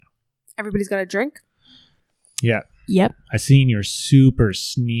Everybody's got a drink? Yeah. Yep. I seen your super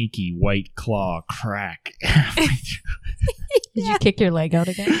sneaky White Claw crack. Did you kick your leg out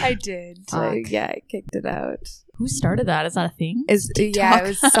again? I did. I kicked it out. Who started that? Is that a thing? It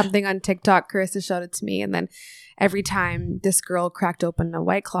was something on TikTok. Carissa showed it to me, and then every time this girl cracked open a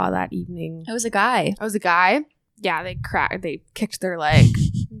White Claw that evening, It was a guy. I was a guy. Yeah, they kicked their leg.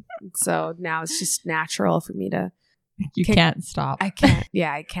 So now it's just natural for me to. You can't stop. I can't.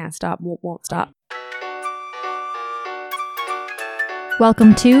 Yeah, I can't stop. Won't stop.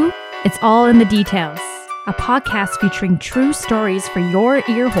 Welcome to It's All in the Details, a podcast featuring true stories for your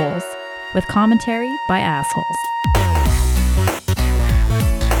ear holes with commentary by assholes.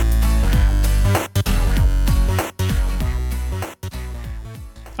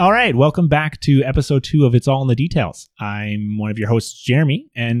 All right, welcome back to episode 2 of It's All in the Details. I'm one of your hosts, Jeremy,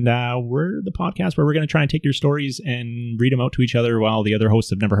 and we're the podcast where we're going to try and take your stories and read them out to each other while the other hosts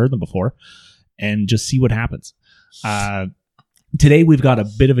have never heard them before and just see what happens. Today, we've got a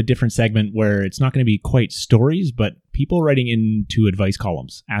bit of a different segment where it's not going to be quite stories, but people writing into advice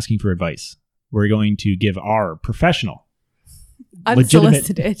columns, asking for advice. We're going to give our professional,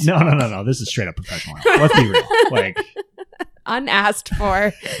 Unsolicited. No. This is straight up professional. Let's be real. Unasked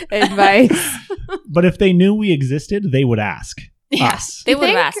for advice. But if they knew we existed, they would ask us. They would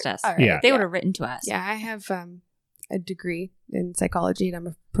have asked us. All right. Yeah. They would have written to us. Yeah, I have a degree in psychology, and I'm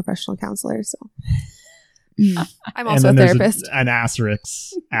a professional counselor, so I'm also a therapist. An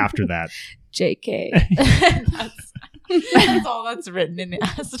asterisk after that. JK. That's all that's written in the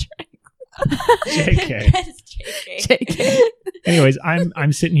asterisk. JK. It's JK. Anyways,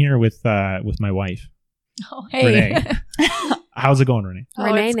 I'm sitting here with my wife, Oh, hey. Renee. How's it going, Renee? Oh,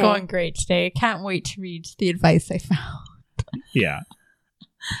 Renee. it's going great today. I can't wait to read the advice I found. Yeah.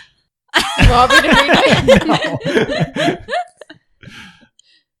 You want me to read it? No.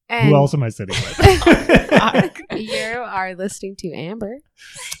 And Who else am I sitting with? you are listening to Amber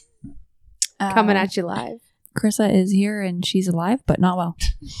coming at you live. Carissa is here and she's alive, but not well.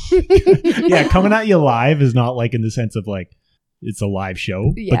 Yeah, coming at you live is not like in the sense of like it's a live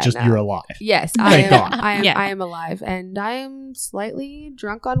show, Yeah, but just no. you're alive. Yes, Thank God. I am alive, and I am slightly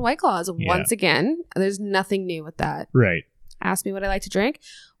drunk on White Claws once again. There's nothing new with that. Right. Ask me what I like to drink.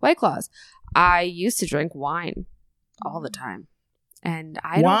 White Claws. I used to drink wine all the time, and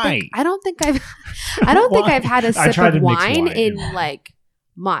I don't think I've had a sip tried of to mix wine wine. in like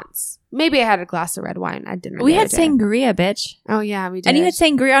months. Maybe I had a glass of red wine at dinner. We the had other day. sangria, bitch. Oh yeah, we did. And you had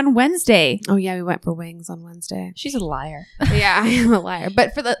sangria on Wednesday. Oh yeah, we went for wings on Wednesday. She's a liar. Yeah, I am a liar.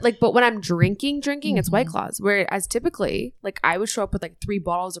 But for but when I'm drinking, it's White Claws. Whereas typically, like I would show up with like 3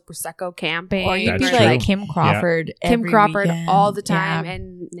 bottles of Prosecco camping, Or you'd That's be true. like Kim Crawford. Kim every Crawford weekend. all the time, Yeah.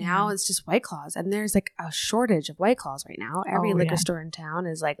 and now it's just White Claws. And there's like a shortage of White Claws right now. Every Oh, liquor yeah. store in town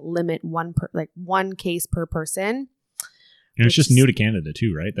is like limit one case per person. And it's just new to Canada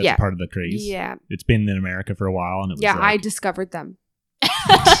too, right? That's Yeah. part of the craze. Yeah, It's been in America for a while, and it was yeah. I like, discovered them.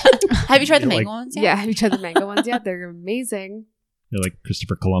 Have you tried the You're mango like- ones? Yeah, have you tried the mango ones yet? They're amazing. they're like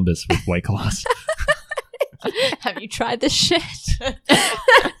Christopher Columbus with White Claws. Have you tried this shit?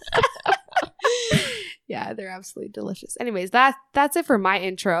 Yeah, they're absolutely delicious. Anyways, that's it for my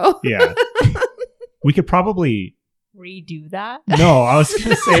intro. Yeah. We could probably... Redo that? No, I was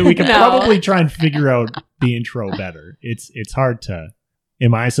going to say we could No. probably try and figure out the intro better. It's hard to...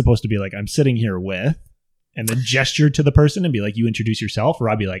 Am I supposed to be like, I'm sitting here with, and then gesture to the person and be like, you introduce yourself? Or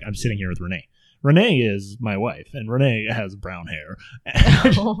I'd be like, I'm sitting here with Renee. Renee is my wife, and Renee has brown hair.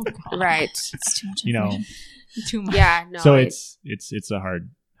 Oh, God. Right. It's too much You know, information. Too much. Yeah. No. so it's a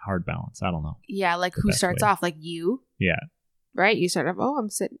hard balance. I don't know. yeah. Like the who best starts way. off? Like you, Yeah. right? You start off. Oh, I'm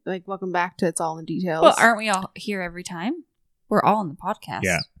sitting. Like welcome back to It's All in Details. Well, aren't we all here every time? We're all on the podcast.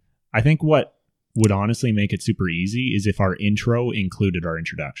 Yeah. I think what would honestly make it super easy is if our intro included our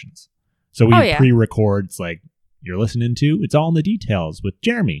introductions. So we Oh, yeah. pre-record, it's like, you're listening to It's All in the Details with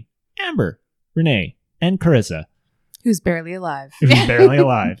Jeremy, Amber, Renee, and Carissa, Who's barely alive? who's barely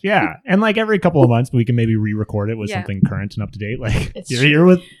alive. Yeah. And like every couple of months, we can maybe re-record it with Yeah. something current and up to date. Like, It's you're true. here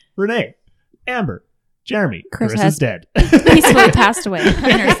with Renee, Amber, Jeremy, Chris Carissa's has- dead. Peacefully passed away in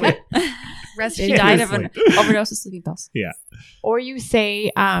her sleep. Rest She in died peace. of an overdose of sleeping pills. Yeah. Or you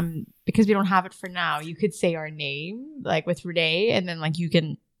say, because we don't have it for now, you could say our name, like with Renee, and then like you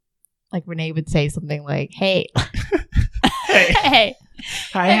can, like Renee would say something like, hey. Hey. Hey.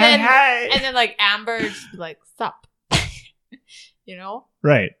 Hi, And hi, then- hi. And then like Amber just be like, sup. You know?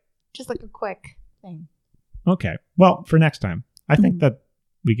 Right. Just like a quick thing. Okay. Well, for next time, I think that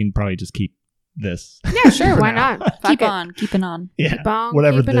we can probably just keep this. Yeah, sure. For Why now. not? Fuck Keep it. on, keeping on. Yeah. Keep on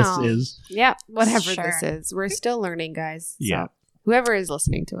Whatever keeping this on. is. Yeah, whatever Sure. this is. We're still learning, guys. So Yeah. whoever is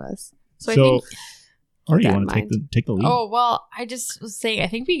listening to us. So I think. Or you that want to in take the lead? Oh well, I just was saying. I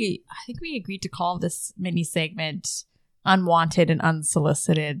think we agreed to call this mini segment "Unwanted and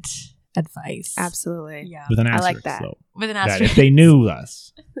Unsolicited Advice." Absolutely. Yeah. With an I asterisk, like that. though. With an That asterisk. if they knew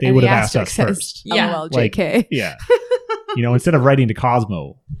us, they And would the have asked us asterisk says, first. Yeah. LOL, Like, JK. Yeah. Instead of writing to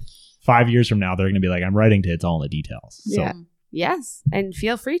Cosmo, 5 years from now, they're going to be like, I'm writing to It's All in the Details. So, Yeah. Yes. And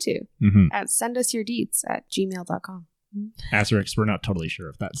feel free to. mhm. Send us your deets at gmail.com. Asterisk, we're not totally sure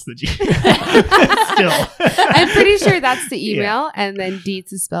if that's the G. Still. I'm pretty sure that's the Yeah. email. And then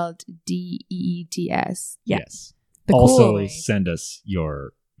deets is spelled DEETS. Yes. The cool Also, way. send us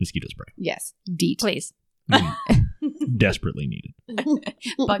your mosquito spray. Yes. Deet. Please. Mhm. Desperately needed.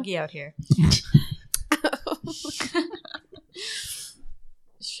 Buggy out here.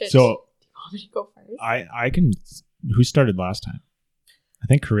 Shit. So, Do you want me to go first? I can. Who started last time? I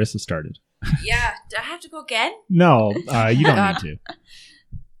think Carissa started. Yeah. Do I have to go again? No, you don't need to.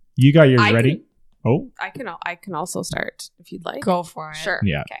 You got yours I ready? can- Oh, I can also start if you'd like. Go for it. Sure.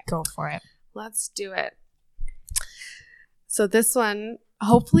 yeah. Okay. Go for it. Let's do it. So this one,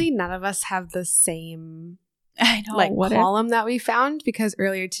 hopefully none of us have the same I know. column that we found, because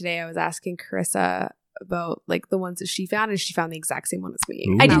earlier today I was asking Carissa about like the ones that she found, and she found the exact same one as me.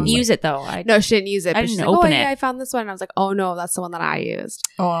 Ooh. And I was didn't like- use it though. No, she didn't use it. I but she's didn't like, open oh, yeah, it. I found this one. And I was like, oh no, that's the one that I used.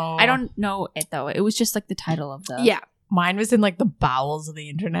 Oh, I don't know it though. It was just like the title of the. Yeah. Mine was in like the bowels of the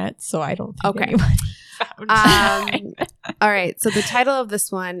internet, so I don't think Okay. anybody found it. All right. So the title of this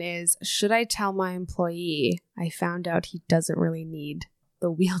one is, Should I Tell My Employee I Found Out He Doesn't Really Need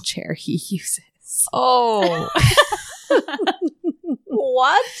the Wheelchair He Uses? Oh.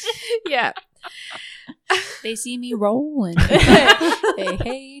 What? Yeah. They see me rolling. They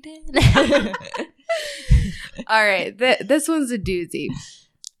hate it. All right. This one's a doozy.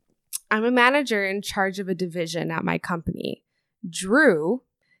 I'm a manager in charge of a division at my company. Drew,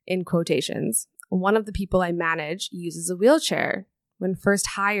 in quotations, one of the people I manage, uses a wheelchair. When first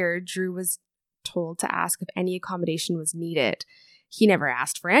hired, Drew was told to ask if any accommodation was needed. He never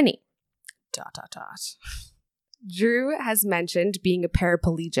asked for any. ... Drew has mentioned being a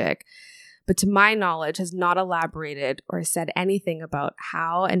paraplegic, but to my knowledge has not elaborated or said anything about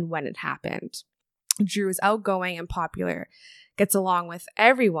how and when it happened. Drew is outgoing and popular, gets along with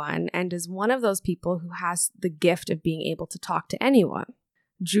everyone, and is one of those people who has the gift of being able to talk to anyone.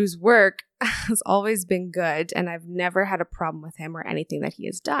 Drew's work has always been good, and I've never had a problem with him or anything that he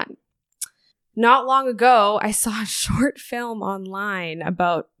has done. Not long ago, I saw a short film online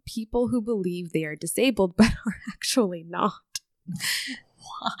about people who believe they are disabled but are actually not.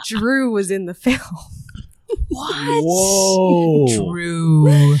 Drew was in the film. What? Whoa.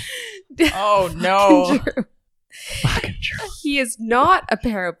 Drew. Oh no. Drew. Fucking Drew. He is not a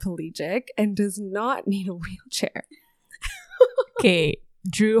paraplegic and does not need a wheelchair. Okay,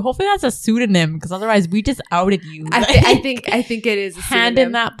 Drew. Hopefully that's a pseudonym, because otherwise we just outed you. I think it is a Hand pseudonym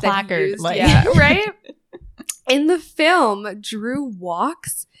in that he placard, used. like- Yeah, right? In the film, Drew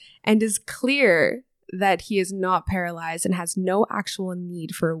walks and is clear that he is not paralyzed and has no actual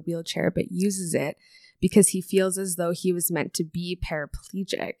need for a wheelchair, but uses it because he feels as though he was meant to be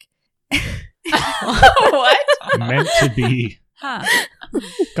paraplegic. What? Meant to be. Huh.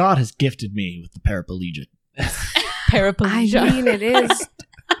 God has gifted me with the paraplegic. Paraplegia. I mean, it is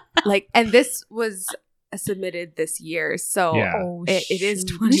like, and this was submitted this year, so Yeah. Oh, it is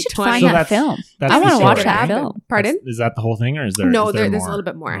shoot. We should 2020. find So that that's- film. That's I the want to watch story. that film. Pardon? Is that the whole thing, or is there? No, is there there's a more? little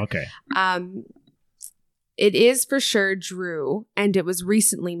bit more. Okay. It is for sure Drew, and it was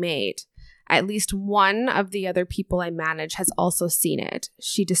recently made. At least one of the other people I manage has also seen it.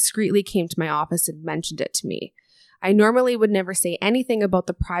 She discreetly came to my office and mentioned it to me. I normally would never say anything about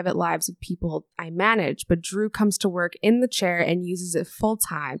the private lives of people I manage, but Drew comes to work in the chair and uses it full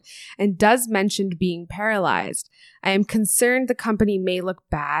time and does mention being paralyzed. I am concerned the company may look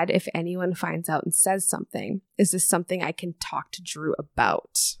bad if anyone finds out and says something. Is this something I can talk to Drew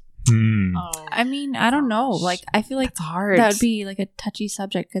about? Oh. I mean, I don't know. Like, I feel like It's hard. that would be like a touchy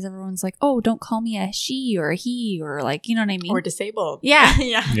subject because everyone's like, "Oh, don't call me a she or a he," or like, you know what I mean? Or disabled. Yeah.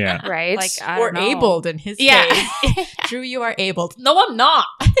 Yeah. Yeah. right? Like, I Or don't know. abled in his Yeah. case. Drew, you are abled. No, I'm not.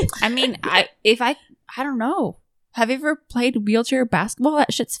 I mean, I don't know. Have you ever played wheelchair basketball?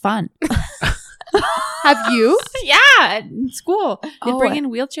 That shit's fun. Have you? Yeah, in school they Oh, bring in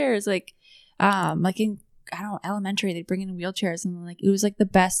wheelchairs, like in I don't know, elementary. They bring in wheelchairs, and like it was like the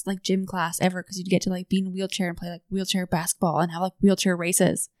best like gym class ever because you'd get to like be in a wheelchair and play like wheelchair basketball and have like wheelchair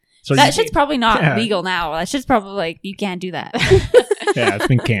races. So That you- shit's probably not Yeah. legal now. That shit's probably like you can't do that. yeah, it's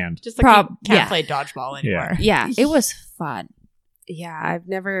been canned. Just like you can't yeah. play dodgeball anymore. Yeah, it was fun. Yeah, I've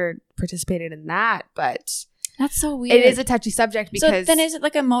never participated in that, but That's so weird. It is a touchy subject because so then is it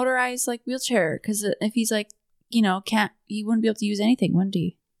like a motorized like wheelchair? Because if he's like, you know, he wouldn't be able to use anything, wouldn't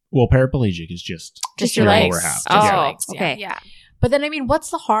he? Well, paraplegic is just your lower legs. half. Just your Oh, legs, yeah. okay. Yeah. But then, I mean, what's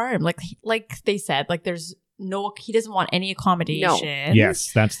the harm? Like they said, like there's no, he doesn't want any accommodation.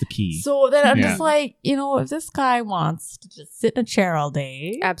 Yes, that's the key. So then I'm Yeah. just like, you know, if this guy wants to just sit in a chair all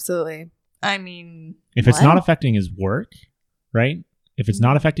day, absolutely. I mean, If it's what? not affecting his work, right? If it's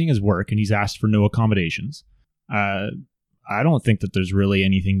not affecting his work and he's asked for no accommodations, I don't think that there's really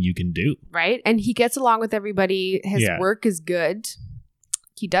anything you can do. Right? And he gets along with everybody. His Yeah. work is good.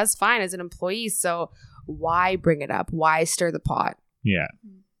 He does fine as an employee. So why bring it up? Why stir the pot? Yeah.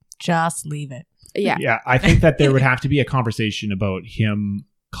 just leave it. Yeah. Yeah. I think that there would have to be a conversation about him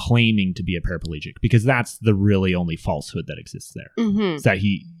claiming to be a paraplegic, because that's the really only falsehood that exists there. Mm-hmm. Is that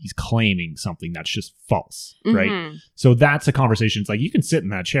he's claiming something that's just false, right? Mhm. So that's a conversation. It's like, you can sit in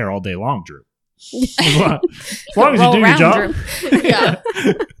that chair all day long, Drew. As long as you Roll do your around, job. Yeah.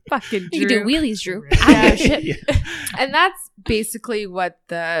 Fucking You can do Drew. wheelies, Drew. Yeah. Yeah. And that's basically what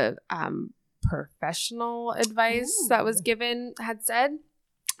the professional advice that was given had said.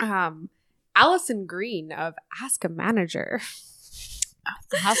 Allison Green of Ask a Manager.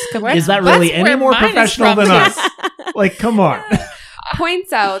 Is that really any more professional than us? Like, come on.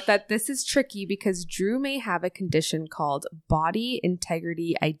 Points out that this is tricky because Drew may have a condition called body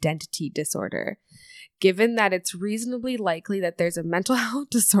integrity identity disorder. Given that it's reasonably likely that there's a mental health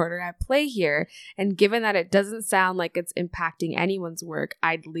disorder at play here, and given that it doesn't sound like it's impacting anyone's work,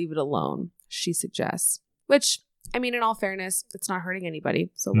 I'd leave it alone, she suggests. Which, I mean, in all fairness, it's not hurting anybody,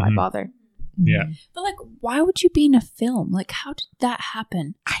 so why Mhm. bother? Yeah. But like, why would you be in a film? Like, how did that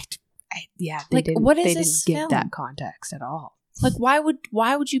happen? They Like, didn't, what is they this didn't give film? that context at all. Like, why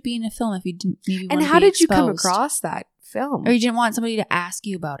would you be in a film if you didn't maybe And want how to be did you come exposed? across that film? Or you didn't want somebody to ask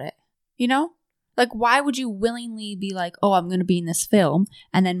you about it? You know? Like, why would you willingly be like, oh, I'm going to be in this film,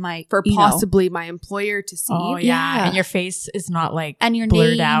 and then For you know, possibly my employer to see? Oh Yeah. yeah. And your face is not like and your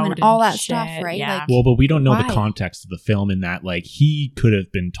blurred name out and all that shit. stuff, right? Yeah. Like, Well, but we don't know the Why? context of the film, in that, like, he could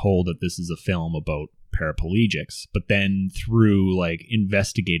have been told that this is a film about paraplegics, but then through like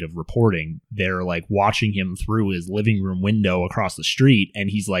investigative reporting, they're like watching him through his living room window across the street, and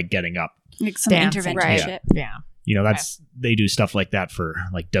he's like getting up. like some Dancing. intervention Right. shit. Yeah. You know, they do stuff like that for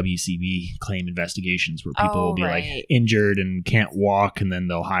like WCB claim investigations, where people Oh, will be right. like injured and can't walk, and then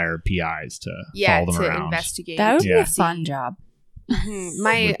they'll hire PIs to follow them to around. investigate. That would be Yeah. a fun job. Mhm.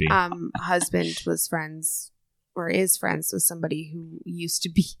 My Would be. husband was friends, or is friends with somebody who used to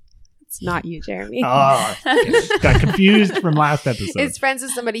be. It's not you, Jeremy. Oh, got confused from last episode. Is friends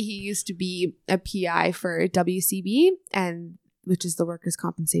with somebody who used to be a PI for WCB, and which is the Workers'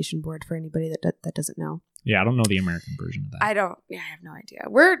 Compensation Board for anybody that doesn't know. Yeah, I don't know the American version of that. I have no idea.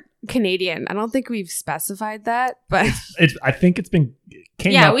 We're Canadian. I don't think we've specified that, but I think it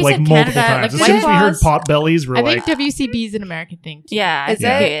came Yeah, up we like said multiple Canada, times. like, As White soon as we heard Claws. pot bellies, we're I like, think WCB is an American thing too. Yeah, I is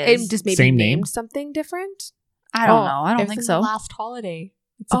think it? it is. It just maybe Same named name? something different. I don't know. I It don't was think in so. The Last Holiday.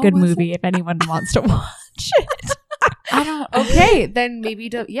 It's a Oh, good was movie if anyone wants to watch it. I don't. Okay, then maybe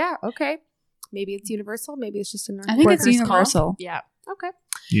okay. Maybe it's Universal. Maybe it's just a I think it's Workers' Comp. universal. Yeah. Okay.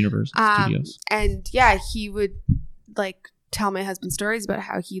 Universal Studios. And yeah, he would like tell my husband stories about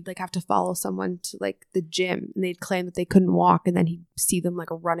how he'd like have to follow someone to like the gym, and they'd claim that they couldn't walk, and then he'd see them like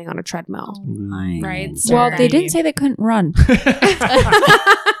running on a treadmill. Ooh. Right? Well, they Sorry. didn't say they couldn't run.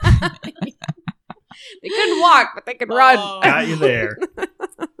 They couldn't walk, but they could run. Got you there.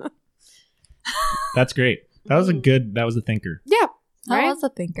 That's great. That was a thinker. Yeah. I Right? was a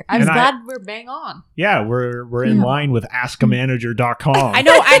thinker. I'm And glad we're bang on. Yeah, we're in line with askamanager.com. I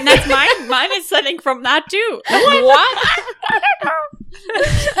know, and that's mine. Mine is setting from that too.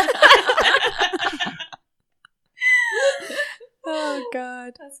 Oh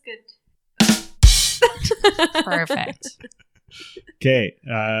God. That's good. Perfect. Okay,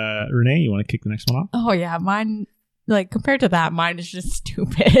 Renee, you want to kick the next one off? Oh yeah, mine. Like compared to that, mine is just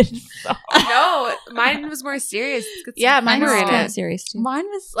stupid. So. No, mine was more serious. It's got some Yeah, mine humor is in kind it. of serious too. Mine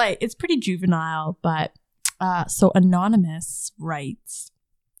was like, it's pretty juvenile, but so Anonymous writes,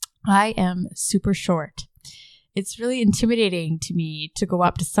 I am super short. It's really intimidating to me to go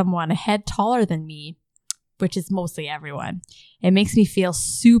up to someone a head taller than me, which is mostly everyone. It makes me feel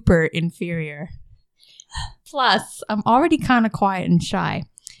super inferior. Plus, I'm already kind of quiet and shy.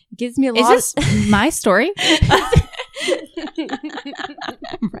 It gives me a lot Is this my story?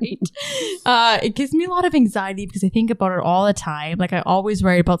 right. It gives me a lot of anxiety because I think about it all the time. Like I always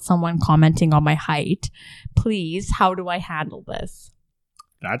worry about someone commenting on my height. Please, how do I handle this?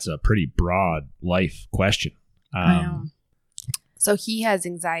 That's a pretty broad life question. I know. So he has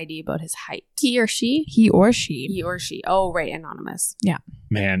anxiety about his height. He or she? He or she. He or she. Oh, right. Anonymous.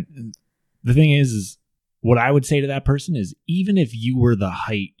 Man, the thing is what I would say to that person is, even if you were the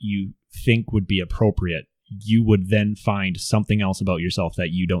height you think would be appropriate, you would then find something else about yourself that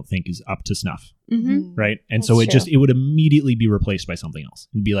you don't think is up to snuff. Mm-hmm. Right. And That's so true. it would immediately be replaced by something else.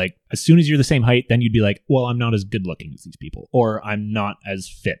 It'd be like, as soon as you're the same height, then you'd be like, well, I'm not as good looking as these people, or I'm not as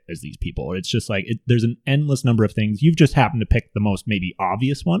fit as these people. Or it's just like, there's an endless number of things. You've just happened to pick the most maybe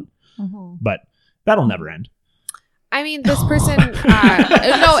obvious one, but that'll never end. I mean, this person.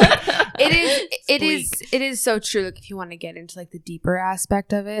 It is so true. Like, if you want to get into like the deeper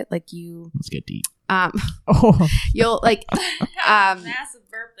aspect of it, like Let's get deep. you'll like, Massive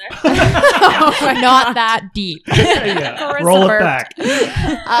burp there. Not that deep. Yeah. Roll it back.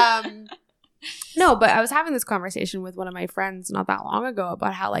 No, but I was having this conversation with one of my friends not that long ago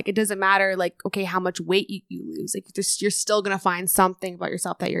about how, like, it doesn't matter, like, okay, how much weight you lose. Like, you're still going to find something about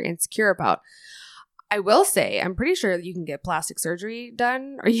yourself that you're insecure about. I will say, I'm pretty sure that you can get plastic surgery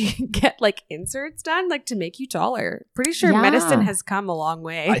done, or you can get, like, inserts done, like, to make you taller. Pretty sure medicine has come a long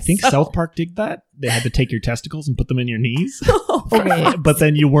way. I think South Park did that. They had to take your testicles and put them in your knees. Okay. But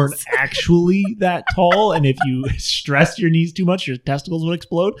then you weren't actually that tall. And if you stressed your knees too much, your testicles would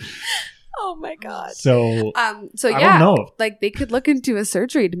explode. Oh my god. So So I yeah, don't know. like, they could look into a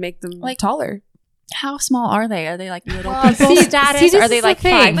surgery to make them Like, taller. How small are they? Are they like little Well, people see, status? this Are is they the like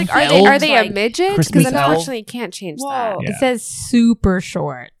thing. 5? Like, elves? are they a Like, midget? Christmas Because elf? unfortunately, you can't change that. Yeah. It says super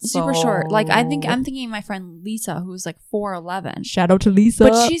short. super so- short? Like, I'm thinking of my friend Lisa, who's like 4'11", Shout out to Lisa.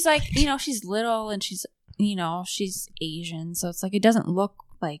 but she's like, she's little and she's Asian, so it's like it doesn't look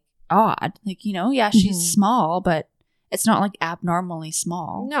like odd. Like, she's small, but it's not like abnormally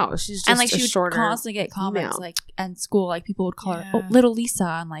small. No, she's just And like a she would shorter. constantly get comments female. like in school, like people would call her Yeah. little Lisa,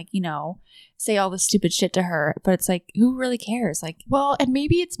 and like say all this stupid shit to her. But it's like, who really cares? Like, well, and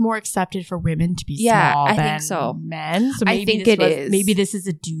maybe it's more accepted for women to be Yeah, small I than think so. men. So I maybe think this it was- is. Maybe this is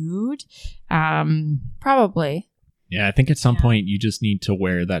a dude. probably. yeah, I think at some Yeah. point you just need to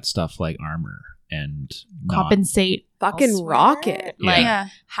wear that stuff like armor and not. Compensate. Fucking elsewhere. rocket. Like, Yeah.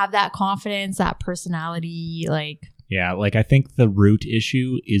 have that confidence, that personality. Like, Yeah, like I think the root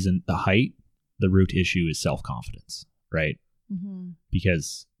issue isn't the height. The root issue is self-confidence, right?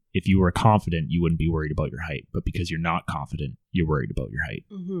 Because if you were confident, you wouldn't be worried about your height. But because you're not confident, you're worried about your height.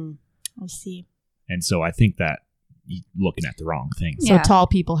 Mm-hmm. I see. And so I think that you're looking at the wrong thing. So Yeah. tall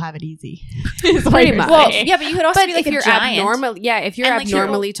people have it easy. Pretty much. Well, yeah, but you could also But be like if a you're giant. if you're And, like, you're-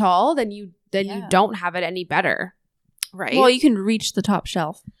 abnormally tall, then you Yeah. don't have it any better, right? Well, you can reach the top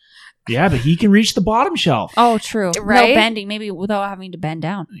shelf. Yeah, but he can reach the bottom shelf. Oh, true. Right? No bending, maybe without having to bend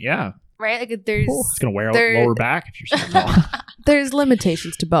down. Yeah. right? Like, there's It's going to wear out there- lower back if you're so tall. there's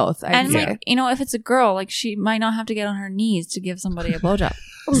limitations to both. I'd And say. like, if it's a girl, like she might not have to get on her knees to give somebody a blowjob.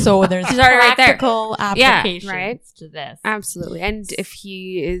 So there's She's already right there. practical applications right. to this. Absolutely. And if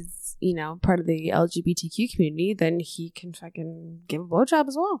he is, part of the LGBTQ community, then he can fucking give a blowjob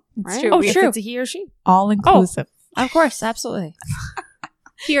as well. It's Right? true. Oh, If true. it's a he or she. All inclusive. Of course, absolutely.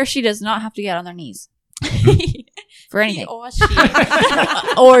 He or she does not have to get on their knees for anything. Or she.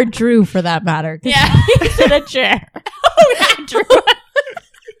 Or Drew, for that matter. Yeah. He's in a chair. Oh, yeah, Drew.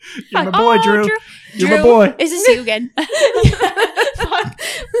 You're my boy, Drew. You're my Drew, boy. Is this you again? Fuck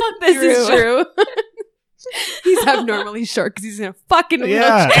This Drew. is true. He's abnormally short because he's in a fucking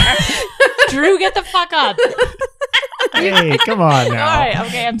Yeah. wheelchair. Drew, get the fuck up. Hey, come on now. All right.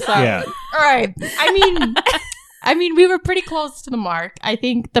 Okay. I'm sorry. Yeah. All right. I mean, we were pretty close to the mark. I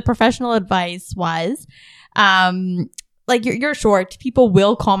think the professional advice was, like, you're short. People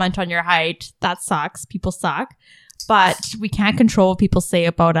will comment on your height. That sucks. People suck. But we can't control what people say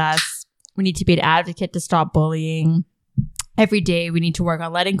about us. We need to be an advocate to stop bullying. Every day we need to work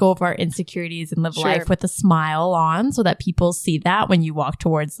on letting go of our insecurities and live Sure. life with a smile on, so that people see that when you walk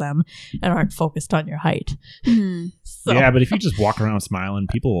towards them and aren't focused on your height. So, Yeah, but if you just walk around smiling,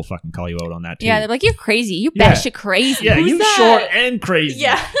 people will fucking call you out on that too. Yeah, they're like, you're crazy. You Yeah. batshit crazy. Yeah, Who's you that? short and crazy.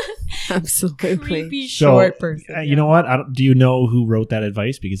 yeah. Absolutely. Creepy So, short person. You know what? Do you know who wrote that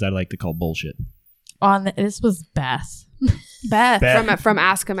advice? Because I like to call bullshit. This was Beth Beth. Beth. From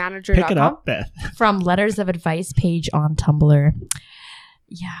askcamanager.com. Pick it up, Beth. from Letters of Advice page on Tumblr.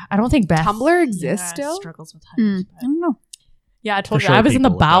 Yeah, I don't think Beth Tumblr exists still? struggles with height. I but- don't know. Yeah, I told For you I sure was in the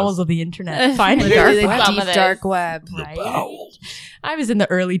people, it bowels does. of the internet finding Literally the some deep of this. dark web. Right? I was in the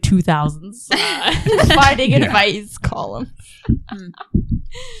early 2000s finding Yeah. advice columns.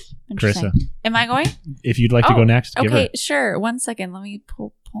 Interesting. Carissa, Am I going? if you'd like to go next, give Okay, her. sure. 1 second. Let me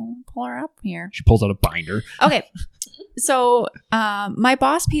pull her up here. She pulls out a binder. Okay. So, my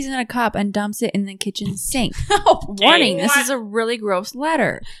boss pees in a cup and dumps it in the kitchen sink. Warning, this is a really gross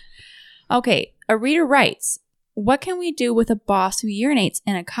letter. Okay, a reader writes, what can we do with a boss who urinates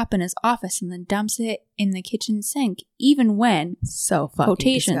in a cup in his office and then dumps it in the kitchen sink, even when, So fucking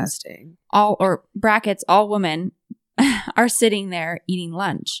quotations, disgusting. all women are sitting there eating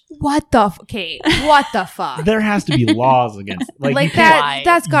lunch? What the what the fuck? There has to be laws against you Like can't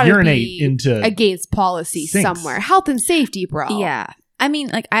that's gotta urinate be into against policy sinks. somewhere. Health and safety, bro. Yeah. I mean,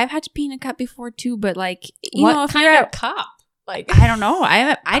 like, I've had to pee in a cup before too, but like, you What know, if kind you're of cup? Like, I don't know.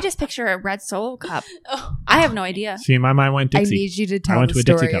 I just picture a red Solo cup. I have no idea. See, in my mind went I Dixie. need you to I tell went the to a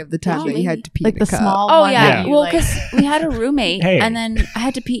Dixie story cup. of the time Oh, that you had to pee like in the a cup. small Oh one. yeah, that you, well, like- because we had a roommate, Hey. and then I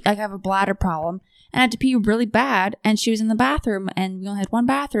had to pee. Like, I have a bladder problem, and I had to pee really bad. And she was in the bathroom, and we only had one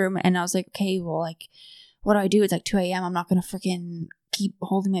bathroom. And I was like, okay, well, like, what do I do? It's like 2 a.m. I'm not gonna freaking keep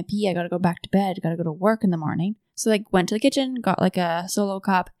holding my pee. I gotta go back to bed. Gotta go to work in the morning. So like, went to the kitchen, got like a Solo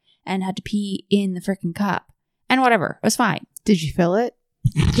cup, and had to pee in the freaking cup. And whatever, it was fine. Did you fill it?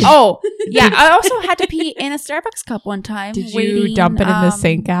 Oh yeah, I also had to pee in a Starbucks cup one time. did you waiting, dump it in the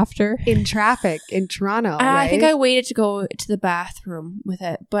sink after? In traffic in Toronto, I think right? I waited to go to the bathroom with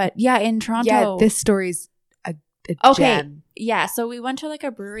it. But yeah, in Toronto. Yeah, this story's a Okay. gem. Yeah, so we went to like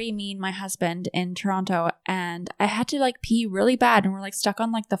a brewery, me and my husband in Toronto, and I had to like pee really bad, and we're like stuck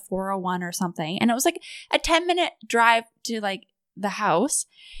on like the 401 or something. And it was like a 10-minute drive to like the house.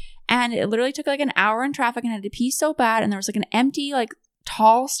 And it literally took like an hour in traffic, and I had to pee so bad. And there was like an empty, like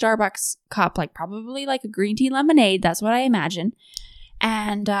tall Starbucks cup, like probably like a green tea lemonade. That's what I imagine.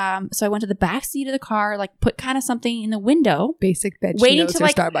 And so I went to the back seat of the car, like put kind of something in the window. Basic bitch Waiting knows to, her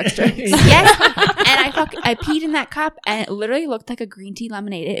like- Starbucks drinks. Yes. And I peed in that cup, and it literally looked like a green tea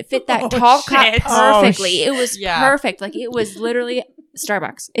lemonade. It fit that tall cup shit. perfectly. It was Yeah. perfect. Like, it was literally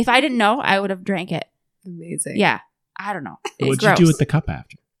Starbucks. If I didn't know, I would have drank it. Amazing. Yeah. I don't know. It's What'd gross. you do with the cup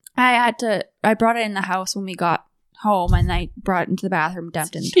after? I brought it in the house when we got home, and I brought it into the bathroom,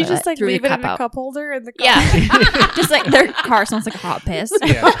 dumped it in the She toilet, just like threw leave the it cup in a out. cup holder in the cup. Yeah. Just like their car smells like hot piss.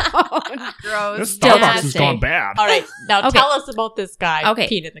 Oh, gross. This Still Starbucks has disgusting. gone bad. All right, now Okay. tell us about this guy Okay.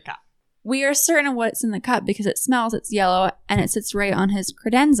 peed in the cup. We are certain of what's in the cup because it smells, it's yellow, and it sits right on his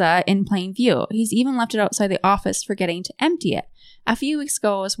credenza in plain view. He's even left it outside the office forgetting to empty it. A few weeks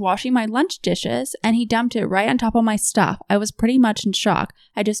ago, I was washing my lunch dishes, and he dumped it right on top of my stuff. I was pretty much in shock.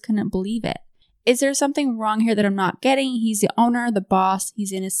 I just couldn't believe it. Is there something wrong here that I'm not getting? He's the owner, the boss.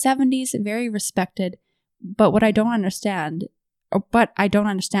 He's in his 70s, very respected. But I don't understand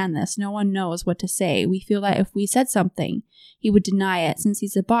this. No one knows what to say. We feel that if we said something, he would deny it since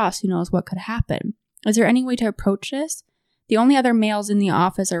he's the boss who knows what could happen. Is there any way to approach this? The only other males in the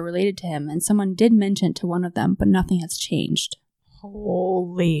office are related to him, and someone did mention it to one of them, but nothing has changed.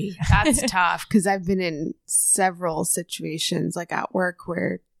 Holy. That's tough because I've been in several situations like at work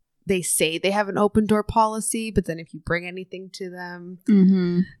where they say they have an open door policy, but then if you bring anything to them,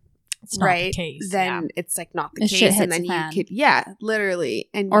 Mm-hmm. It's not right, the case. then it's like not the The shit case, hits and then the you fan. could, literally,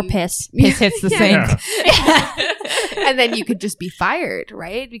 and Or you- piss. Piss hits the Yeah. sink. and then you could just be fired,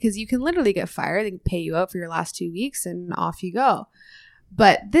 right? Because you can literally get fired. They can pay you out for your last 2 weeks, and off you go.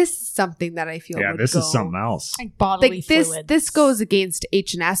 But this is something that I feel Yeah, would this go, is something else. Like bodily like this. fluids. This goes against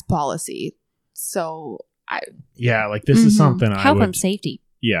H&S policy. So Yeah, like this is Mhm. something I Health would. and safety.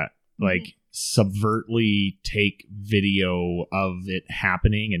 Yeah, like subvertly take video of it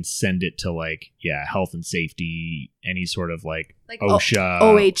happening and send it to like health and safety, any sort of like OSHA.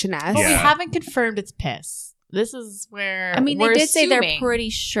 OH&S. But we Yeah. haven't confirmed it's piss. This is where I mean, they we're did say they're assuming. pretty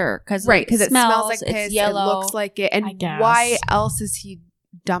sure because Right, because it smells like it's piss. yellow. It looks like it. I And guess. why else is he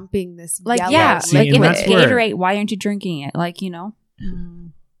dumping this like yellow yeah, See, like and if that's it's where- Gatorade, why aren't you drinking it? Like,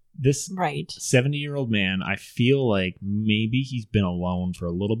 Mm, This right. 70-year-old man, I feel like maybe he's been alone for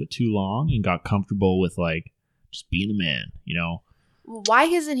a little bit too long and got comfortable with like just being a man, Why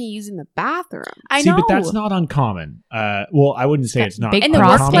isn't he using the bathroom? I See, know. but that's not uncommon. Well, I wouldn't say it's not Big In the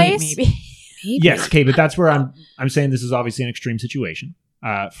uncommon. workplace? maybe. Yes, okay, but that's where I'm saying this is obviously an extreme situation,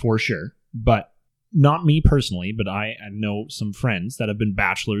 for sure. But not me personally, but I know some friends that have been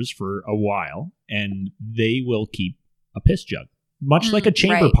bachelors for a while, and they will keep a piss jug, much like a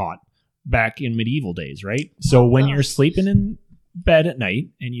chamber right. pot back in medieval days, right? So when you're sleeping in bed at night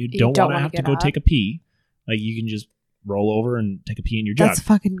and you don't want to wanna have to get go up. take a pee, like you can just roll over and take a pee in your jug. That's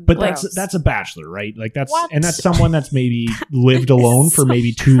fucking But gross. that's a bachelor, right? Like that's What? and that's someone that's maybe lived alone for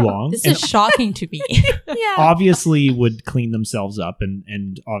maybe too long. This and is shocking to me. yeah. obviously would clean themselves up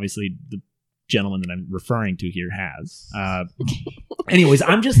and obviously the gentleman that I'm referring to here has. Anyways,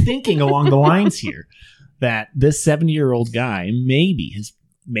 I'm just thinking along the lines here that this 70-year-old guy maybe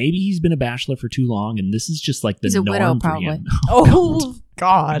he's been a bachelor for too long, and this is just like the He's a norm widow, for probably. him. Oh,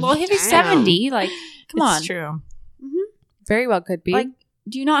 God. Well, if he's Damn. 70, like, come on. It's true. Very well could be. Like,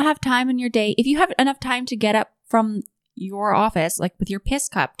 do you not have time in your day? If you have enough time to get up from your office, like with your piss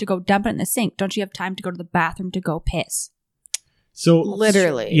cup, to go dump it in the sink, don't you have time to go to the bathroom to go piss? So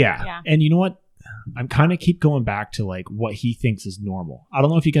Literally. yeah. Yeah. And you know what? I'm kind of keep going back to like what he thinks is normal. I don't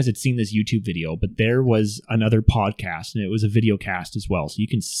know if you guys had seen this YouTube video, but there was another podcast and it was a video cast as well. So you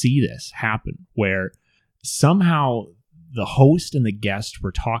can see this happen where somehow the host and the guest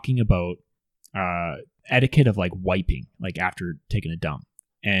were talking about etiquette of like wiping, like after taking a dump.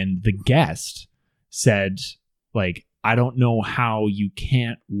 And the guest said, like, I don't know how you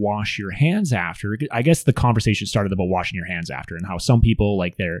can't wash your hands after. I guess the conversation started about washing your hands after and how some people,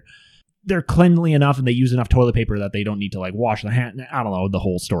 like, they're cleanly enough and they use enough toilet paper that they don't need to like wash the hand. I don't know the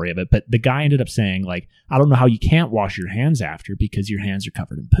whole story of it, but the guy ended up saying, like, I don't know how you can't wash your hands after because your hands are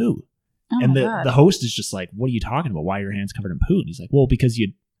covered in poo. Oh And my God. the host is just like, what are you talking about? Why are your hands covered in poo? And he's like, well, because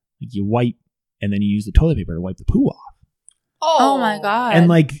you wipe and then you use the toilet paper to wipe the poo off. Oh my God. And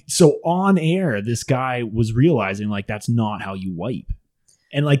like, so on air, this guy was realizing like, that's not how you wipe.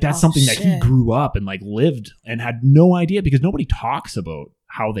 And like, that's something that he shit. grew up and like lived and had no idea because nobody talks about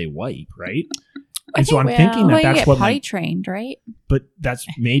how they wipe, right? And so I'm thinking well, that you that's get what potty my, trained, right? but that's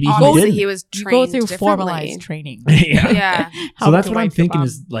maybe he Obviously, didn't. he was You trained go through differently. formalized training. yeah. Yeah. How So that's to what I'm wipe your thinking bum.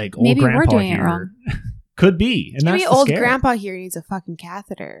 is like old Maybe we're grandpa doing it here wrong. could be. And Maybe that's the old scare. grandpa here needs a fucking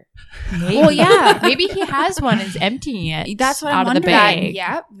catheter. Maybe. Well, yeah. Maybe he has one and is emptying it. That's what I'm out of the wondering. bag.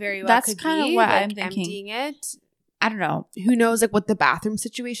 Yeah, very well. That's could kinda be, what like, I'm thinking. Emptying it. I don't know. Who knows, like, what the bathroom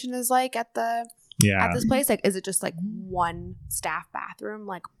situation is like at this place? Like, is it just like one staff bathroom,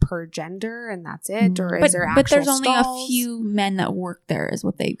 like per gender, and that's it, or is there actual But there's only stalls? a few men that work there, is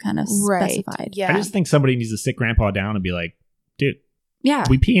what they kind of Right. specified. Yeah. I just think somebody needs to sit grandpa down and be like, dude, Yeah.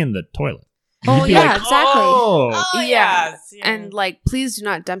 we pee in the toilet. Oh, He'd be yeah, like, exactly. "Oh." Yeah. And like, please do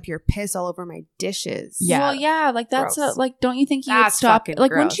not dump your piss all over my dishes. Yeah. Well, yeah, like that's Gross. like, don't you think you would That's stop? fucking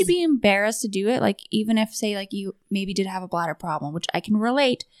Like, wouldn't you gross. be embarrassed to do it? Like, even if, say, like you maybe did have a bladder problem, which I can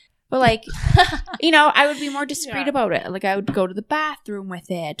relate, but like, you know, I would be more discreet Yeah. about it. Like, I would go to the bathroom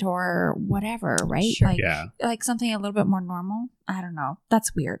with it or whatever, right? Sure. Like, Yeah. like something a little bit more normal. I don't know.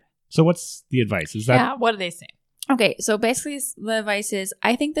 That's weird. So what's the advice? Is that Yeah, what do they say? Okay, so basically the advice is,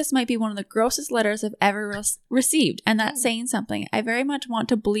 I think this might be one of the grossest letters I've ever received, and that's saying something. I very much want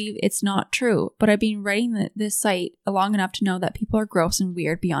to believe it's not true, but I've been writing this site long enough to know that people are gross and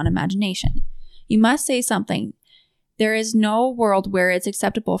weird beyond imagination. You must say something. There is no world where it's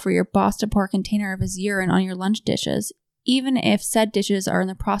acceptable for your boss to pour a container of his urine on your lunch dishes, even if said dishes are in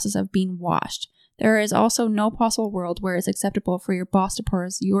the process of being washed. There is also no possible world where it's acceptable for your boss to pour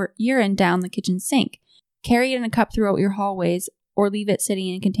his urine down the kitchen sink. Carry it in a cup throughout your hallways, or leave it sitting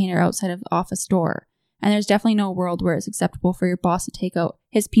in a container outside of the office door. And there's definitely no world where it's acceptable for your boss to take out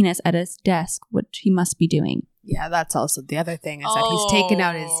his penis at his desk, which he must be doing. Yeah, that's also the other thing, is that he's taking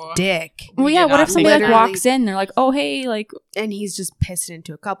out his Oh. dick. Well, We yeah, did what not if somebody like literally- walks in, they're like, oh, hey, like, And he's just pissing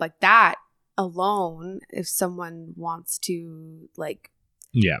into a cup. Like, that alone, if someone wants to, like,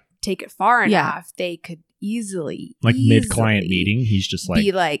 yeah, take it far Yeah. enough, they could easily like mid-client easily meeting, he's just like,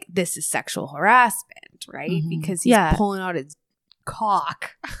 be like, this is sexual harassment, right? Mhm. Because he's Yeah. pulling out his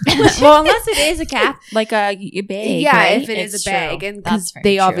cock. well, unless it is a cap, like a bag, Yeah, right? if it is It's a bag, true. and That's because very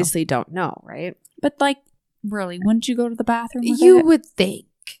they true. obviously don't know, right? But like, really, wouldn't you go to the bathroom with You it? would think.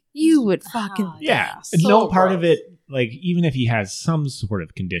 You would fucking. Ah, yeah, so no part gross. of it, like, even if he has some sort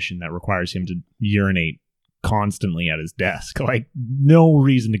of condition that requires him to urinate constantly at his desk, like, no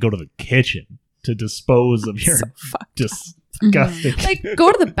reason to go to the kitchen to dispose of your So fucked. disgusting. Like,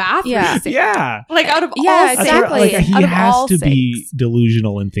 go to the bathroom. Yeah. Yeah. Like, out of Yeah, all That's exactly. where, like, he Out of has all to be things.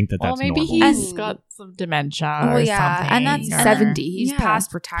 delusional and think that Well, that's maybe normal. he's And- got some dementia Oh, or yeah, something. and that's- or- and 70. He's Yeah.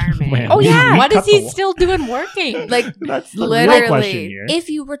 past retirement. Man, Oh, we- yeah. we What cut is he the- still doing working? Like, That's the real literally. question here. If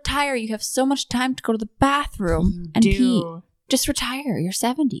you retire, you have so much time to go to the bathroom and pee. Just retire. You're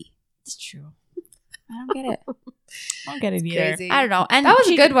 70. It's true. I don't get it. I don't get it either. Crazy. I don't know. And That was a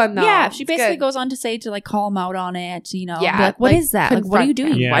she- good one, though. Yeah, she It's basically good. goes on to say to like call him out on it. You know, Yeah, be like, what like, is that? Like, what are you confront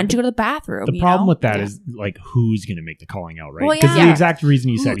doing? him. Yeah, Why didn't you go to the bathroom? The you problem know? with that Yeah. is like, who's going to make the calling out, right? Well, Because yeah. the exact reason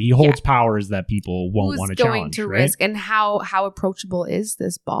you said, he Who- holds powers that people won't Who's want to going challenge, to right? risk, and how approachable is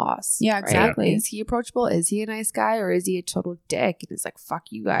this boss? Yeah, right? exactly. Is he approachable? Is he a nice guy, or is he a total dick? And he's like, "Fuck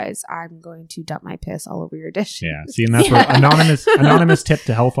you guys! I'm going to dump my piss all over your dishes." Yeah. See, and that's where anonymous tip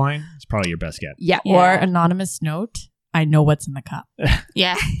to Healthline is probably your best get. Yeah. Or anonymous note. I know what's in the cup.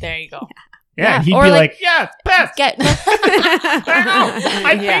 Yeah. There you go. Yeah, and he'd or be like, yeah, it's pets. I know.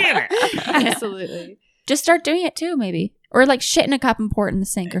 I'm paying it. Absolutely. Just start doing it too, maybe. Or like shit in a cup and pour it in the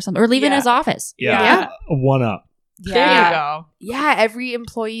sink or something. Or leave it in his office. Yeah. One up. There you go. Yeah, every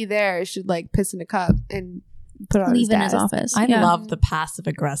employee there should like piss in a cup and put it on Leave his in his desk. office. I Yeah. love the passive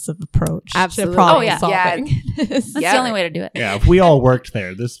aggressive approach. Absolutely. To problem Oh, yeah. solving. That's the only way to do it. Yeah, if we all worked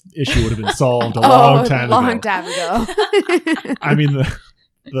there, this issue would have been solved a long time ago. I mean,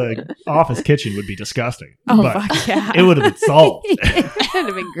 the office kitchen would be disgusting. But fuck yeah. it would have been solved. It would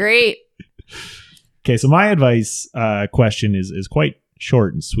have been great. Okay, so my advice question is quite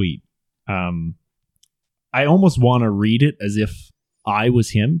short and sweet. I almost want to read it as if I was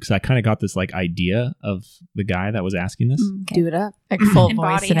him, because I kind of got this like idea of the guy that was asking this. Okay. Do it up. Like full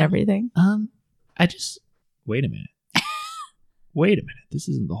Embody voice and him. everything. Wait a minute. Wait a minute. This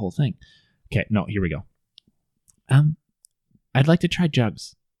isn't the whole thing. Okay, no, here we go. I'd like to try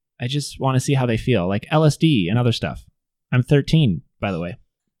drugs. I just want to see how they feel, like LSD and other stuff. I'm 13, by the way.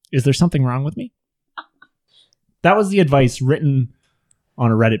 Is there something wrong with me? That was the advice written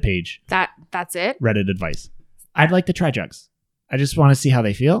on a Reddit page. That's it? Reddit advice. I'd like to try drugs. I just want to see how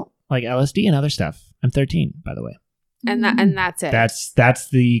they feel, like LSD and other stuff. I'm 13, by the way. And that's it. That's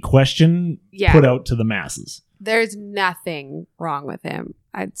the question put out to the masses. There's nothing wrong with him,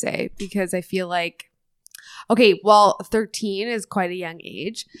 I'd say, because I feel like, okay, well, 13 is quite a young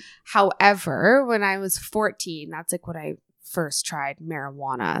age. However, when I was 14, that's like when I first tried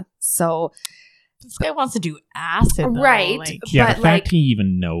marijuana. So this guy wants to do acid, though. Right. Like, Yeah, but the fact he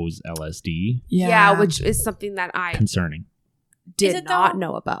even knows LSD, yeah, which is something that I concerning. did it not though?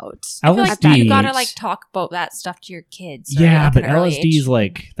 know about. I feel like LSD, you gotta like talk about that stuff to your kids. Right? Yeah, Like, but at an early LSD age. is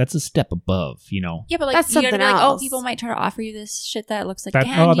like, that's a step above, you know? Yeah, but like That's you gotta something be like, else. oh, people might try to offer you this shit that looks like That-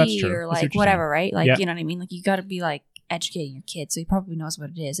 candy that's true. or I see like what you're whatever, saying. right? Like Yeah. you know what I mean? Like you gotta be like educating your kid so he probably knows what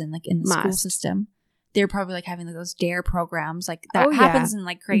it is. And like in the school Must. system, they're probably like having like those DARE programs. Like that Oh, yeah. happens in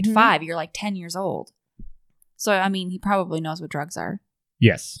like grade Mhm. 5. You're like 10 years old. So I mean, he probably knows what drugs are.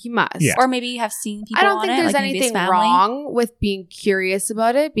 Yes. He must. Yeah. Or maybe you have seen people I don't on think it, there's like maybe his anything family. wrong with being curious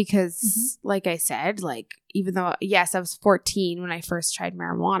about it because, like I said, like even though, yes, I was 14 when I first tried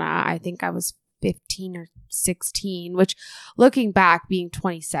marijuana, I think I was 15 or 16, which looking back, being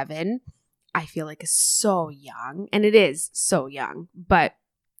 27, I feel like is so young. And it is so young. But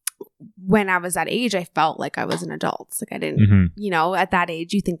when I was that age, I felt like I was an adult. Like I didn't, Hmm. you know, at that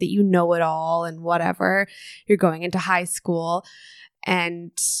age, you think that you know it all and whatever. You're going into high school.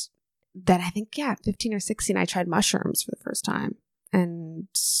 And then I think, 15 or 16, I tried mushrooms for the first time. And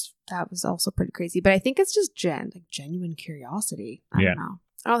that was also pretty crazy. But I think it's just genuine curiosity. I don't know.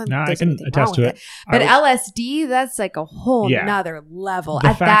 I don't think No, I there's can anything attest wrong to with it. But I was- LSD, that's like a whole Yeah. nother level. The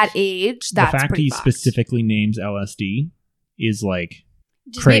At fact- that age, that's the fact pretty he fucked. specifically names LSD is like,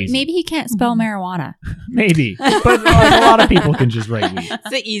 Just crazy. maybe he can't spell marijuana. maybe. But like, a lot of people can just write weed. it's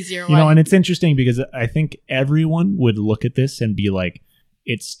the easier You know, one. and it's interesting because I think everyone would look at this and be like,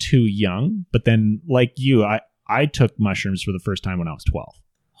 it's too young. But then, like you, I took mushrooms for the first time when I was 12.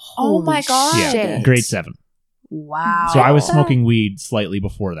 Oh my Holy God. Yeah, Shit. grade 7. Wow. So I was smoking weed slightly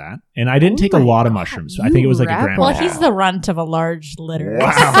before that. And I didn't Oh take a my lot of God, mushrooms. I think it was like a you gram. well, and a he's half. the runt of a large litter.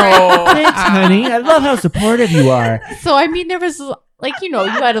 Wow. So, Thanks, honey. I love how supportive you are. so I mean, there was like, you know, you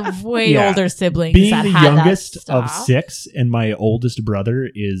had a way Yeah. older siblings Being that the had youngest that of stuff. 6 and my oldest brother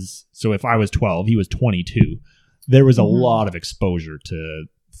is, so if I was 12, he was 22. There was a Mhm. lot of exposure to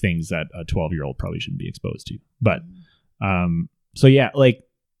things that a 12-year-old probably shouldn't be exposed to. But so yeah, like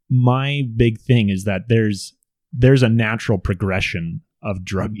my big thing is that there's a natural progression of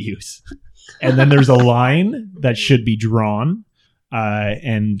drug use. And then there's a line that should be drawn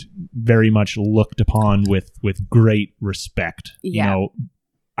and very much looked upon with great respect. Yeah. You know,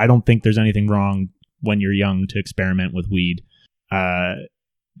 I don't think there's anything wrong when you're young to experiment with weed.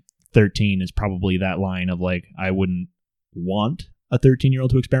 13 is probably that line of like, I wouldn't want a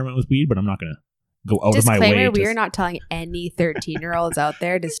 13-year-old to experiment with weed, but I'm not going to go out of my way. Disclaimer, we are not telling any 13-year-olds out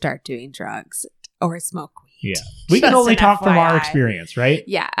there to start doing drugs or smoke weed. Yeah. We can Just only an talk from our FYI. experience, right?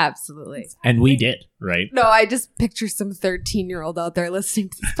 Yeah, absolutely. And we did, right? No, I just picture some 13-year-old out there listening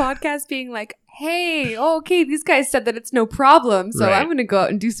to this podcast being like, hey, okay, these guys said that it's no problem, so Right. I'm going to go out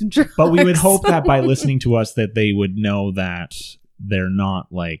and do some drugs. But we would hope that by listening to us that they would know that they're not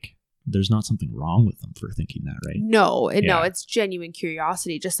like, there's not something wrong with them for thinking that, right? No, Yeah. it's genuine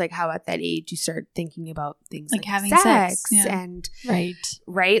curiosity, just like how at that age you start thinking about things Like like, having sex sex, yeah. and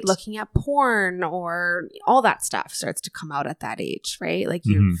Right. looking at porn or all that stuff starts to come out at that age, right? Like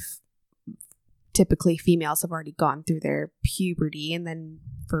Mhm. you've typically females have already gone through their puberty, and then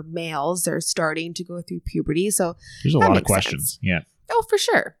for males they're starting to go through puberty. So There's a That lot of makes questions. sense. Yeah. oh, for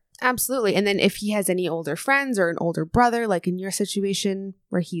sure. Absolutely. And then if he has any older friends or an older brother, like in your situation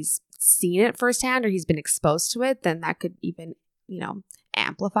where he's seen it firsthand or he's been exposed to it, then that could even,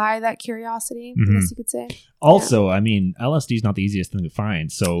 amplify that curiosity, I guess you could say. Also, I mean, LSD is not the easiest thing to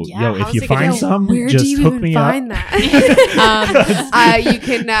find. So, if you find Yeah, some, where just do you hook even me find up. that? You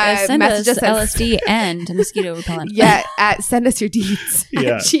can Send message us us at LSD and mosquito repellent. send us your deeds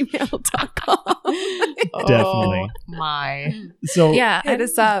Yeah. at gmail.com. Definitely. Oh, my. So, Yeah, Hit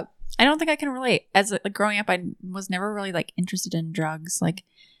us up. I don't think I can relate. As growing up, I was never really interested in drugs.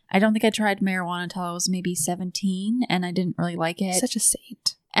 I don't think I tried marijuana until I was maybe 17, and I didn't really like it. Such a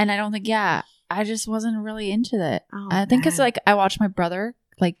saint. And I don't think, I just wasn't really into it. Oh, I think it's man. I watched my brother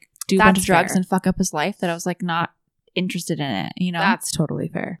do a That's bunch of drugs fair. and fuck up his life that I was not interested in it. That's totally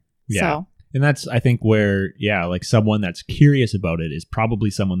fair. yeah. So And that's, I think, where, someone that's curious about it is probably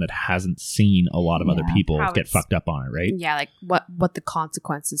someone that hasn't seen a lot of other Yeah. people How get it's- fucked up on it, right? Yeah, like what the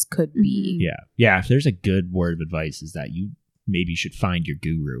consequences could be. Yeah. Yeah. If there's a good word of advice is that you maybe should find your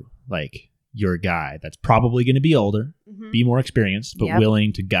guru, like your guy that's probably going to be older, Mhm. be more experienced, but Yep.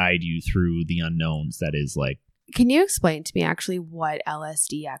 willing to guide you through the unknowns. That is Can you explain to me actually what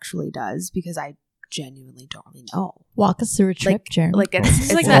LSD actually does? Because I genuinely don't really know. Walk us through a trip, Jeremy. Like it's, it's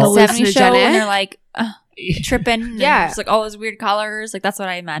it's like that 70s show when they're hallucinogenic. tripping. Yeah. And it's all those weird colors. That's what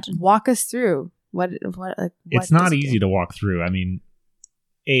I imagine. Walk us through what it's not easy to walk through. I mean,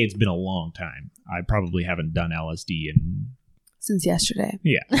 it's been a long time. I probably haven't done LSD in, since yesterday.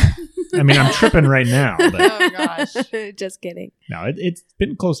 I mean, I'm tripping right now, but Oh, gosh. Just kidding. no, it's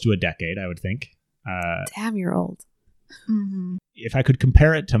been close to a decade, I would think. Damn, you're old. Mm-hmm. If I could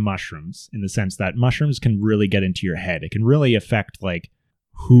compare it to mushrooms in the sense that mushrooms can really get into your head. It can really affect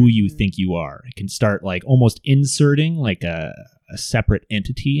who you think you are. It can start almost inserting a separate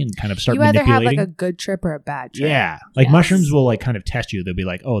entity and kind of start You either have manipulating. a good trip or a bad trip. Yeah. Yes. Mushrooms will kind of test you. They'll be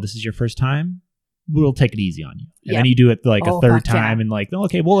like, oh, this is your first time? We'll take it easy on you. And Yeah. then you do it Oh, a third fuck yeah. time and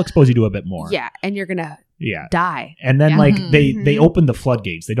okay, we'll expose you to a bit more. Yeah, and you're gonna Yeah. die. And then Yeah. they Mhm. open the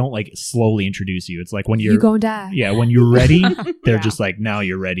floodgates. They don't slowly introduce you. It's when you're You gonna die. yeah, when you're ready, they're Yeah. just now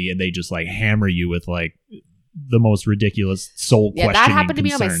you're ready, and they just hammer you with the most ridiculous soul Yeah, questioning that happened to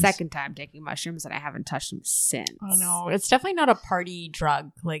me on my concerns. second time taking mushrooms, and I haven't touched them since. Oh no, it's definitely not a party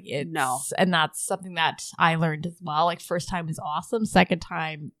drug. No. And that's something that I learned as well. First time is awesome. Second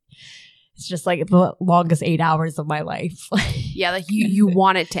time, it's just the longest 8 hours of my life. Yeah, you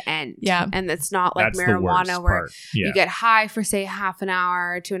want it to end. Yeah. And it's not like That's the worst marijuana where part. Yeah. you get high for say half an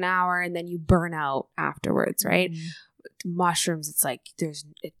hour to an hour and then you burn out afterwards, right? Mushrooms, it's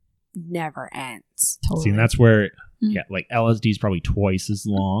it never ends. Totally. See, and that's where Mm. LSD is probably twice as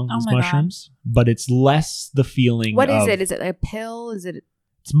long Oh as my God. mushrooms, but it's less the feeling. What is of- it? Is it a pill? Is it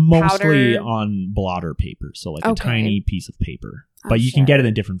It's mostly powder? on blotter paper, so a Okay. tiny piece of paper. Oh, But you can shit. get it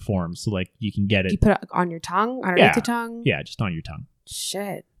in different forms. So you can get do it, you put it on your tongue? Underneath Yeah. your tongue? yeah, just on your tongue.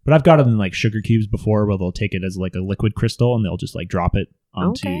 Shit. But I've got it in sugar cubes before, where they'll take it as a liquid crystal and they'll just drop it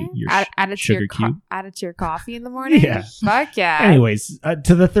onto Okay. your Add it to sugar your cube. add it to your coffee in the morning? Yeah. Fuck yeah. Anyways,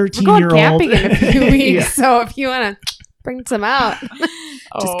 to the We're going 13-year-old. camping in a few weeks, Yeah. so if you want to bring some out.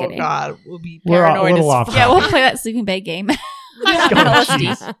 Just kidding. God, we'll be We're a paranoid. little as off fuck. Yeah, we'll play that sleeping bag game. Oh,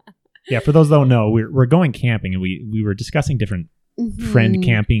 jeez. Yeah, for those that don't know, we're going camping, and we were discussing different friend Mhm.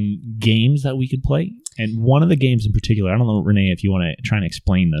 camping games that we could play. And one of the games in particular, I don't know, Renee, if you want to try and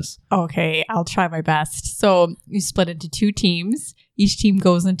explain this. Okay, I'll try my best. So you split into 2 teams. Each team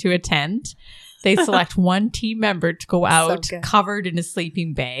goes into a tent. They select one team member to go out good. covered in a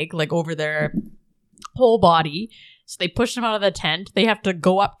sleeping bag, over their whole body. So they push them out of the tent. They have to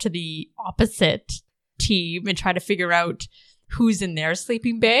go up to the opposite team and try to figure out who's in their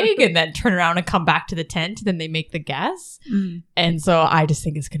sleeping bag and then turn around and come back to the tent. Then they make the guess. And so I just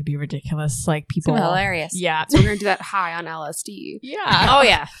think it's going to be ridiculous. People. Hilarious. Yeah. So we're going to do that high on LSD. Yeah. Oh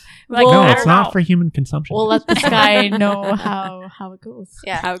yeah. Well, No, I it's don't not know. for human consumption. We'll let this guy know how it goes.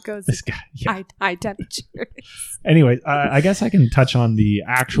 Yeah. How it goes. this guy. Yeah. High temperature. Anyway, I guess I can touch on the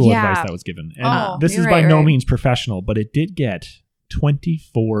actual Yeah. advice that was given. And Oh, this is you're by right, no right. means professional, but it did get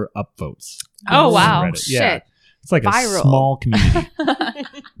 24 upvotes. Oh, on wow. Reddit. Yeah. Shit. It's like Viral. a small community.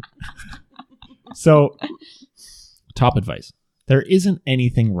 So, top advice. There isn't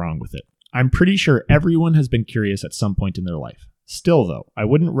anything wrong with it. I'm pretty sure everyone has been curious at some point in their life. Still, though, I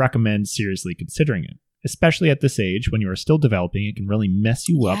wouldn't recommend seriously considering it. Especially at this age, when you are still developing, it can really mess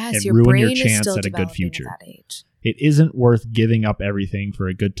you up and ruin your chance at a good future. At that age. It isn't worth giving up everything for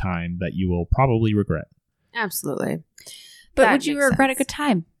a good time that you will probably regret. Absolutely. But That would you makes regret a sense. good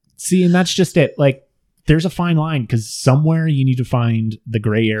time? See, and that's just it. there's a fine line because somewhere you need to find the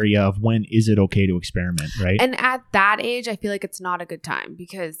gray area of when is it okay to experiment, right? And at that age, I feel like it's not a good time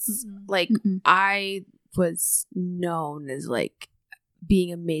because like I was known as like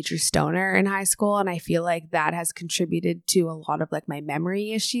being a major stoner in high school, and I feel like that has contributed to a lot of like my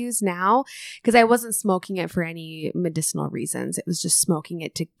memory issues now because I wasn't smoking it for any medicinal reasons. It was just smoking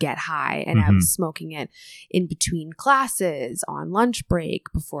it to get high, and I was smoking it in between classes, on lunch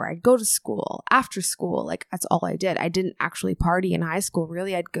break, before I'd go to school, after school. Like that's all I did. I didn't actually party in high school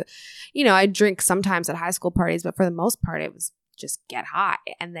really. I'd go, I'd drink sometimes at high school parties, but for the most part it was just get high.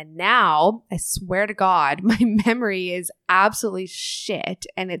 And then now, I swear to God, my memory is absolutely shit,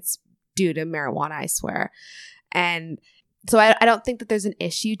 and it's due to marijuana, I swear. And so I don't think that there's an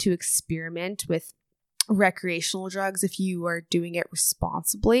issue to experiment with recreational drugs if you are doing it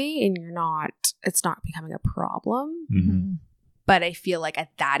responsibly and it's not becoming a problem. But I feel like at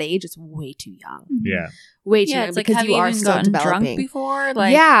that age, it's way too young. Yeah. Way too young it's because like, you are even still gotten developing. drunk before?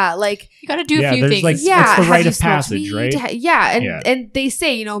 Like, yeah, like you got to do a few things. Like, yeah, it's the rite have of you smoked passage, weed? right? And they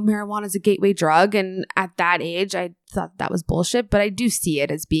say, marijuana is a gateway drug. And at that age, I thought that was bullshit. But I do see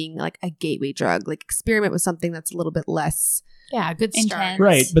it as being like a gateway drug. Like experiment with something that's a little bit less good start. intense.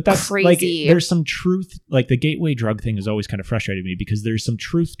 Right, but that's crazy. Like there's some truth. Like the gateway drug thing has always kind of frustrated me because there's some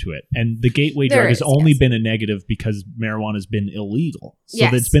truth to it, and the gateway drug has only been a negative because marijuana has been illegal. So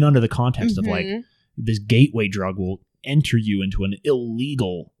it's been under the context of like this gateway drug will enter you into an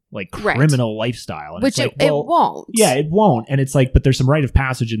illegal like criminal lifestyle, and which it's like, it won't. Yeah, it won't. And it's like, but there's some rite of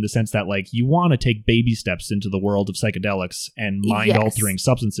passage in the sense that like you want to take baby steps into the world of psychedelics and mind altering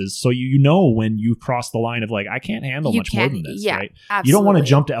substances, so you know when you cross the line of like I can't handle much more than this. Right? Absolutely. You don't want to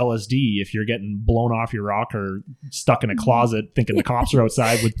jump to LSD if you're getting blown off your rock or stuck in a closet thinking the cops are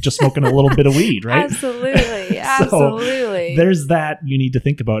outside with just smoking a little bit of weed. Right? Absolutely, So absolutely. there's that you need to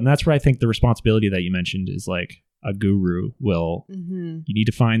think about, and that's where I think the responsibility that you mentioned is like a guru will. You need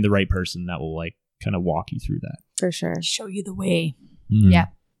to find the right person that will like kind of walk you through that for sure. Show you the way. Yeah.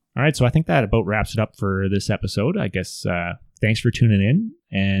 All right, so I think that about wraps it up for this episode. I guess thanks for tuning in,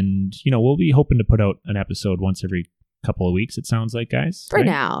 and we'll be hoping to put out an episode once every couple of weeks. It sounds like, guys, for right?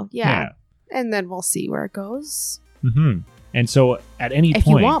 now, yeah, and then we'll see where it goes. And so at any if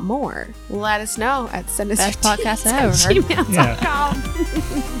point, you want more, let us know at sendusyourdetails@gmail.com.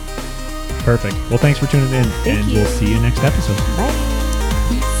 Perfect. Well, thanks for tuning in, and we'll see you next episode. Bye.